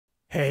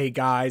Hey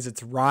guys,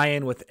 it's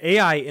Ryan with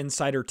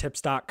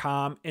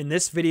AIinsidertips.com. In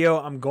this video,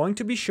 I'm going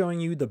to be showing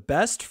you the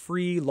best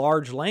free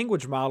large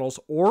language models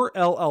or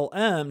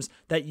LLMs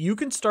that you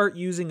can start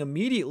using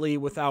immediately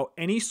without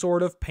any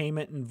sort of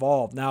payment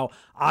involved. Now,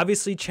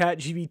 obviously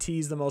ChatGPT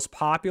is the most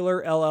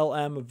popular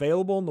LLM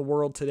available in the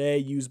world today,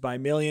 used by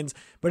millions.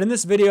 But in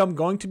this video, I'm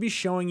going to be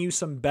showing you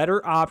some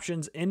better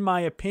options, in my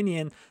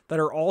opinion, that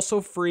are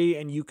also free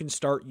and you can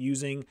start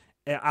using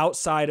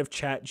outside of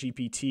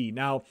ChatGPT.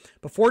 Now,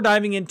 before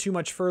diving in too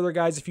much further,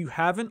 guys, if you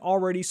haven't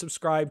already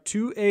subscribed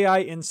to AI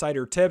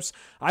Insider Tips,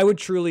 I would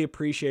truly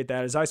appreciate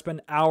that, as I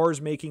spend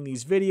hours making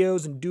these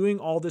videos and doing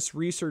all this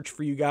research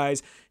for you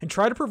guys and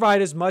try to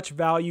provide as much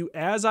value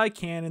as I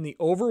can in the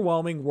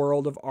overwhelming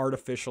world of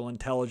artificial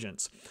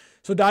intelligence.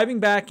 So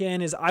diving back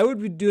in, is I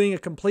would be doing a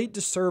complete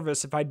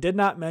disservice if I did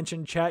not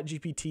mention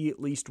ChatGPT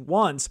at least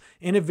once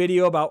in a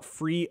video about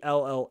free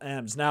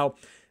LLMs. Now,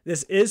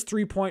 this is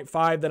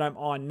 3.5 that I'm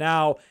on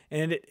now,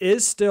 and it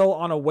is still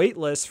on a wait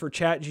list for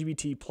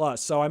ChatGPT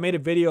Plus. So I made a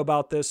video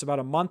about this about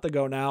a month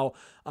ago now,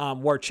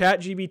 where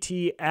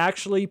ChatGPT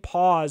actually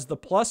paused the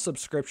Plus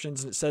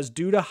subscriptions, and it says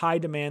due to high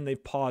demand,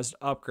 they've paused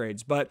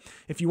upgrades. But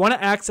if you want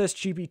to access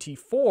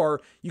GPT-4,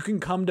 you can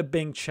come to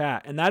Bing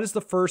Chat. And that is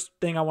the first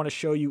thing I want to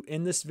show you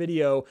in this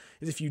video,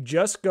 is if you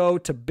just go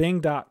to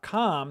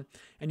bing.com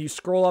and you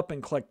scroll up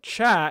and click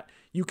chat,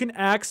 you can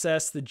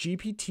access the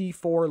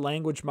GPT-4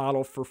 language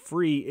model for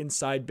free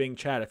inside Bing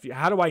Chat.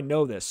 How do I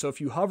know this? So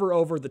if you hover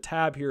over the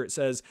tab here, it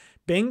says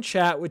Bing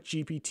Chat with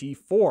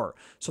GPT-4.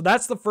 So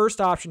that's the first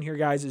option here,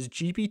 guys, is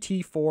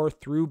GPT-4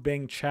 through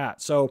Bing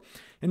Chat. So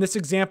in this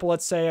example,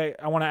 let's say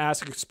I want to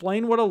ask,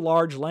 explain what a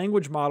large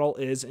language model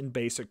is in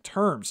basic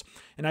terms.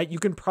 And you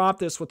can prompt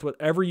this with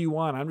whatever you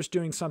want. I'm just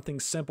doing something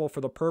simple for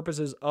the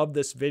purposes of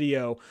this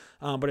video,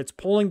 but it's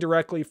pulling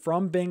directly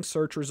from Bing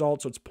search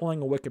results. So it's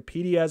pulling a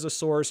Wikipedia as a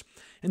source.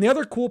 And the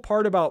other cool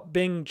part about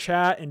Bing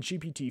Chat and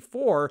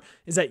GPT-4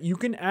 is that you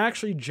can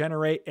actually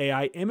generate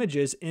AI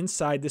images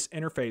inside this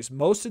interface.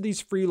 Most of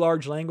these free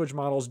large language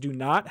models do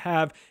not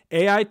have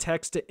AI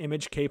text to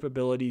image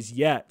capabilities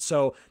yet.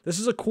 So this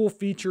is a cool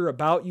feature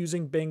about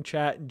using Bing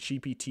Chat and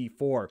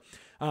GPT-4.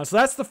 So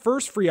that's the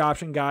first free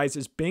option, guys,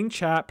 is Bing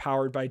Chat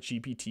powered by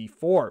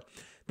GPT-4.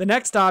 The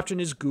next option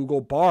is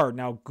Google Bard.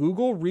 Now,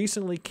 Google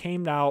recently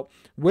came out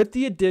with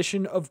the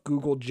addition of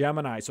Google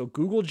Gemini. So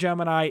Google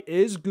Gemini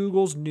is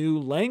Google's new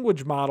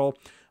language model,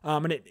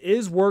 and it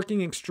is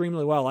working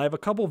extremely well. I have a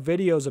couple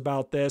videos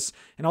about this,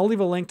 and I'll leave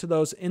a link to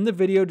those in the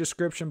video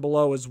description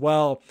below as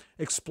well,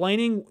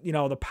 explaining,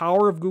 the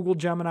power of Google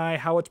Gemini,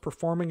 how it's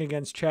performing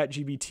against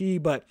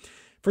ChatGPT. But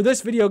for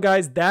this video,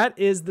 guys, that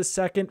is the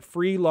second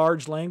free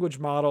large language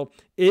model,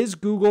 is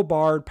Google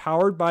Bard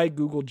powered by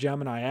Google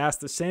Gemini. I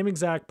asked the same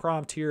exact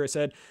prompt here. I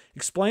said,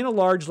 explain a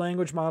large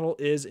language model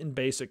is in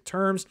basic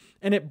terms,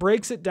 and it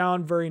breaks it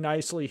down very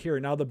nicely here.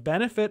 Now, the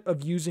benefit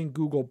of using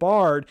Google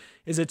Bard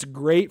is it's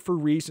great for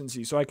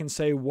recency. So I can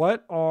say,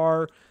 what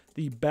are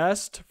the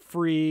best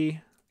free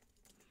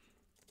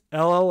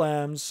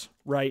LLMs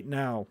right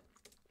now?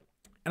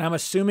 And I'm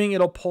assuming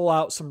it'll pull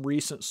out some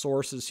recent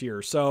sources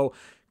here. So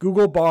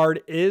Google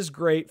Bard is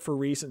great for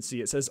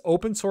recency. It says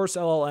open source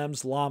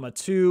LLMs, Llama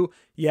 2.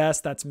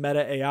 Yes, that's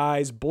Meta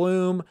AI's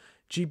Bloom,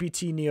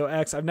 GPT Neo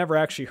X. I've never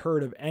actually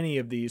heard of any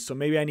of these, so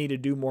maybe I need to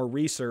do more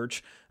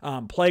research.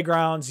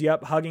 Playgrounds,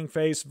 yep,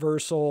 Huggingface,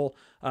 Versal,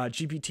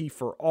 GPT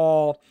for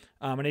all.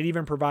 And it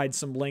even provides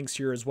some links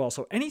here as well.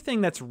 So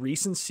anything that's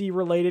recency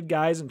related,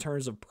 guys, in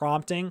terms of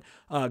prompting,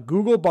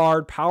 Google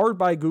Bard powered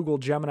by Google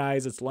Gemini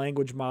is its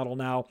language model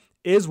now,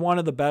 is one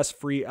of the best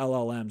free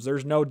LLMs.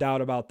 There's no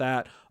doubt about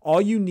that.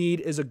 All you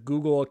need is a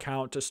Google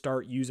account to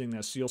start using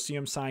this. So you'll see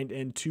I'm signed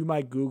in to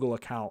my Google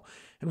account.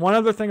 And one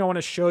other thing I want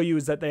to show you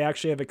is that they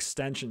actually have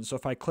extensions. So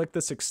if I click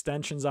this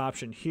extensions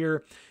option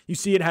here, you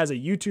see it has a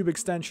YouTube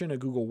extension, a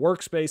Google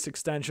Workspace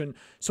extension,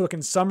 so it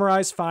can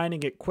summarize, find,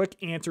 and get quick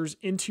answers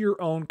into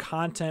your own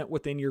content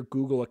within your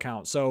Google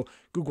account. So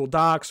Google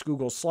Docs,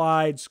 Google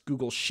Slides,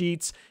 Google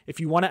Sheets. If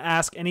you want to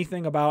ask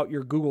anything about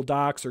your Google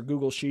Docs or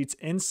Google Sheets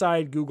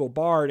inside Google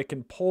Bard, it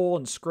can pull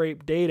and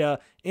scrape data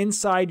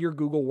inside your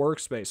Google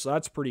Workspace. So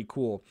that's pretty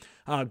cool.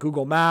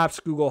 Google Maps,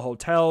 Google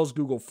Hotels,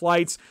 Google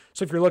Flights.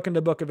 So if you're looking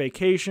to book a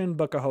vacation,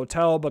 book a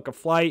hotel, book a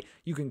flight,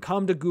 you can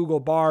come to Google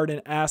Bard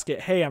and ask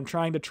it, hey, I'm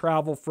trying to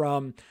travel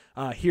from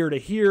here to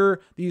here.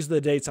 These are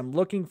the dates I'm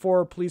looking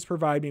for. Please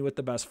provide me with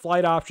the best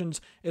flight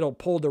options. It'll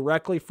pull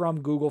directly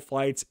from Google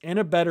Flights in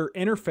a better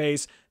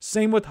interface.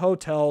 Same with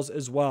hotels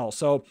as well.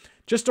 So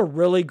just a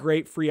really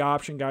great free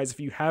option, guys. If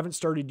you haven't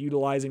started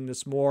utilizing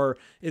this more,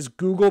 is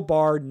Google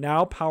Bard,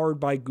 now powered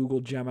by Google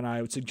Gemini.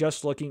 I would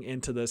suggest looking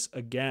into this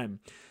again.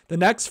 The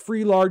next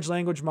free large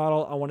language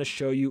model I want to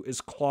show you is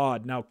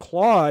Claude. Now,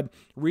 Claude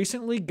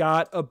recently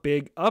got a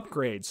big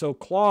upgrade. So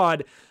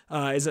Claude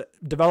is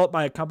developed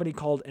by a company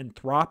called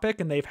Anthropic,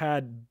 and they've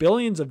had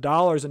billions of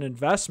dollars in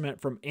investment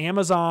from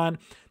Amazon.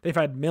 They've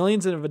had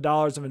millions of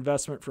dollars of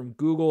investment from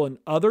Google and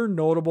other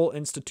notable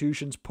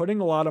institutions putting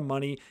a lot of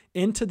money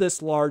into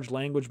this large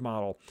language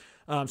model.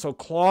 So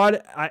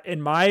Claude,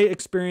 in my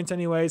experience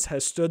anyways,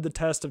 has stood the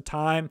test of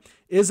time,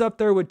 is up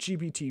there with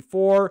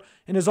GPT-4,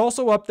 and is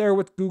also up there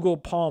with Google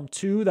Palm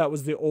 2. That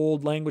was the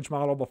old language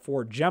model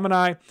before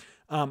Gemini.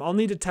 I'll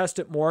need to test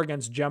it more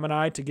against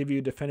Gemini to give you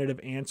a definitive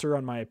answer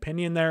on my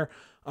opinion there.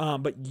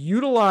 But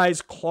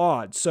utilize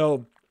Claude.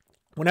 So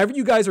whenever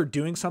you guys are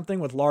doing something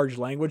with large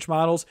language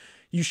models,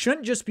 you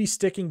shouldn't just be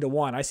sticking to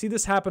one. I see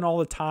this happen all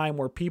the time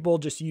where people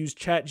just use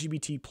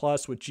ChatGPT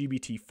Plus with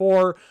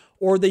GPT-4,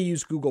 or they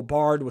use Google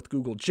Bard with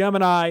Google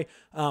Gemini.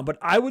 But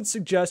I would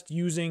suggest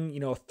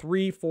using,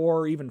 3,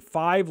 4, even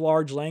 5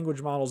 large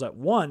language models at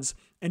once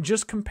and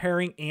just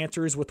comparing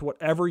answers with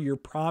whatever you're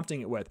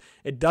prompting it with.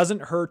 It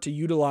doesn't hurt to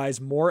utilize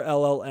more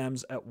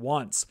LLMs at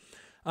once.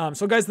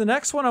 So guys, the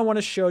next one I want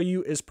to show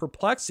you is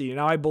Perplexity.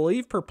 Now, I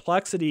believe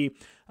Perplexity,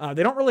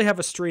 they don't really have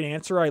a straight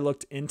answer. I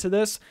looked into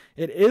this.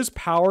 It is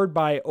powered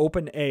by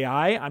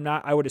OpenAI.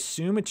 I would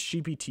assume it's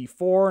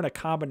GPT-4 and a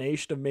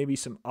combination of maybe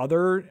some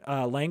other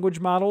language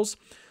models.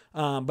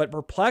 But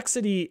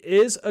Perplexity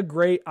is a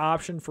great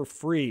option for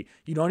free.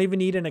 You don't even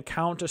need an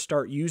account to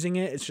start using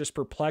it. It's just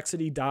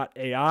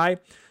perplexity.ai.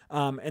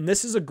 And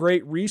this is a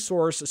great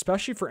resource,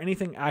 especially for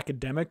anything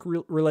academic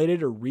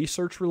related or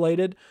research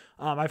related.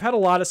 I've had a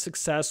lot of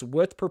success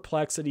with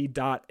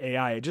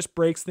perplexity.ai. It just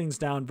breaks things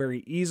down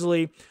very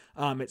easily.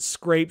 It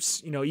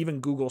scrapes,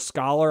 even Google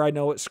Scholar, I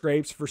know it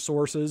scrapes for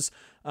sources.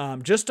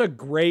 Just a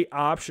great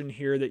option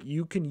here that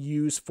you can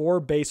use for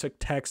basic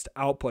text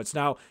outputs.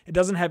 Now, it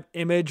doesn't have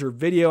image or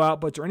video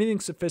outputs or anything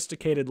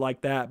sophisticated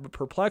like that, but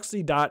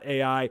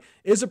perplexity.ai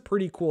is a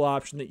pretty cool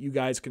option that you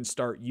guys can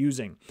start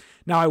using.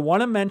 Now, I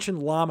want to mention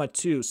Llama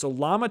 2. So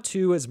Llama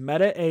 2 is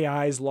Meta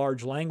AI's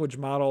large language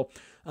model,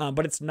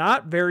 but it's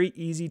not very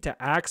easy to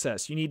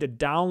access. You need to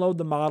download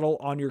the model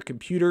on your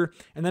computer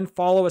and then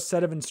follow a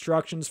set of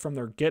instructions from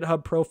their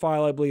GitHub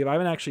profile, I believe. I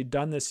haven't actually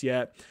done this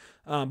yet.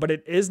 But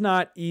it is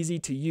not easy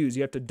to use.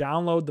 You have to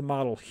download the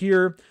model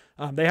here.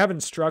 They have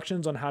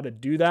instructions on how to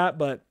do that,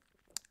 but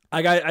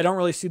I don't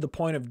really see the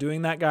point of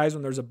doing that, guys,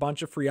 when there's a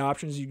bunch of free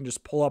options you can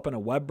just pull up in a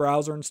web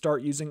browser and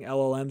start using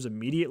LLMs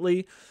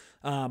immediately.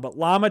 But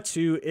Llama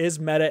 2 is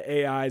Meta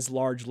AI's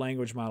large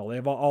language model. They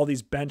have all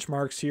these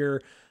benchmarks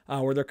here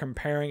where they're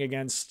comparing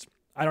against,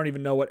 I don't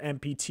even know what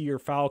MPT or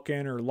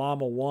Falcon or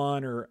Llama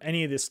 1 or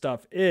any of this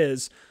stuff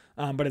is,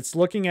 but it's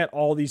looking at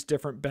all these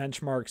different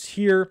benchmarks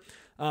here.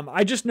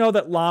 I just know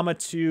that Llama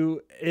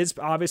 2 is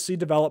obviously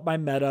developed by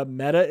Meta.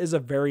 Meta is a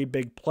very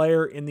big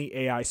player in the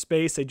AI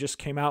space. They just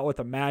came out with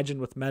Imagine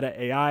with Meta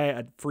AI,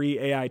 a free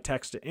AI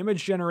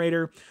text-to-image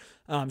generator.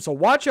 So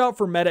watch out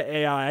for Meta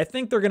AI. I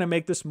think they're going to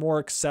make this more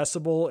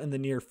accessible in the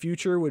near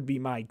future, would be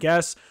my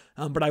guess.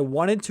 But I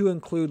wanted to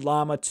include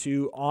Llama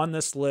 2 on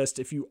this list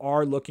if you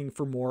are looking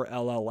for more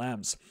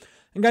LLMs.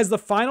 And guys, the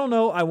final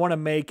note I want to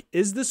make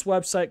is this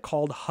website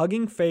called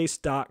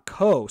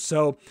Huggingface.co.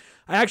 So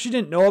I actually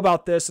didn't know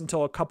about this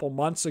until a couple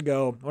months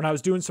ago when I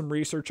was doing some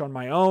research on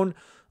my own.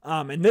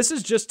 And this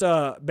is just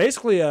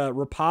basically a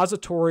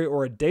repository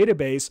or a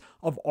database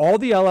of all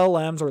the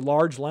LLMs or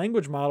large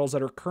language models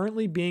that are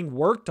currently being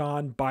worked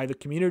on by the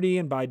community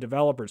and by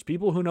developers,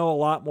 people who know a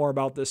lot more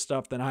about this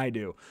stuff than I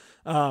do.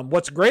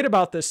 What's great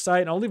about this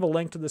site, and I'll leave a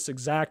link to this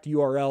exact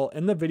URL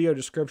in the video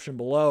description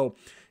below,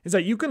 is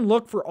that you can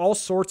look for all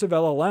sorts of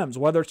LLMs,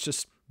 whether it's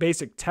just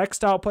basic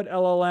text output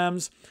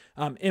LLMs,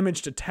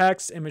 image to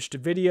text, image to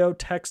video,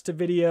 text to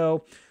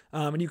video.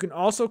 And you can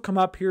also come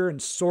up here and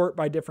sort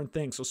by different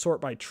things. So sort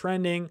by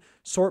trending,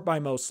 sort by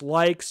most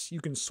likes.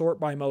 You can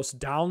sort by most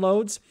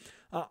downloads.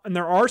 And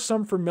there are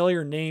some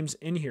familiar names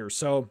in here.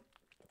 So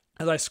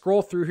as I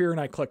scroll through here and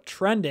I click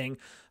trending,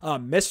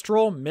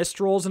 Mistral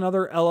is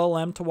another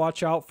LLM to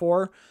watch out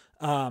for.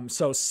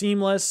 So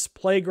Seamless,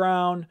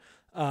 Playground.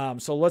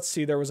 So let's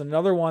see, there was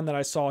another one that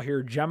I saw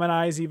here.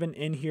 Gemini's even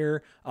in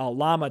here.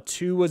 Llama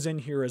 2 was in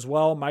here as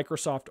well.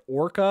 Microsoft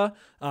Orca.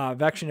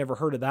 I've actually never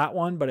heard of that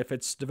one, but if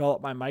it's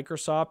developed by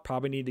Microsoft,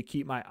 probably need to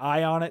keep my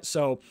eye on it.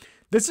 So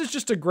this is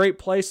just a great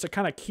place to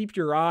kind of keep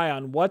your eye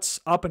on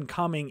what's up and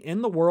coming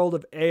in the world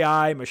of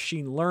AI,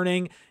 machine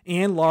learning,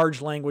 and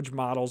large language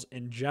models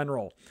in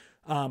general.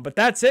 But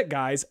that's it,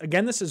 guys.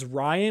 Again, this is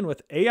Ryan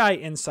with AI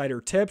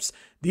Insider Tips.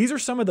 These are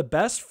some of the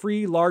best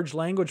free large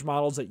language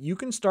models that you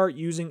can start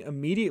using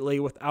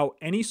immediately without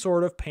any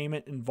sort of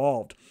payment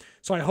involved.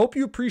 So I hope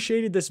you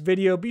appreciated this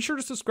video. Be sure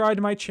to subscribe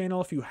to my channel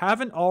if you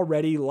haven't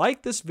already.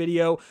 Like this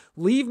video.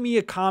 Leave me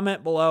a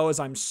comment below, as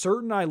I'm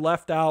certain I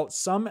left out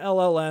some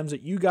LLMs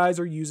that you guys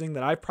are using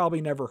that I've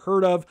probably never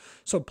heard of.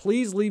 So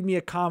please leave me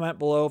a comment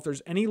below if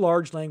there's any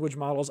large language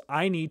models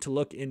I need to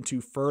look into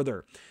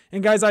further.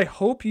 And guys, I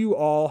hope you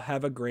all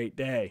have a great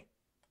day.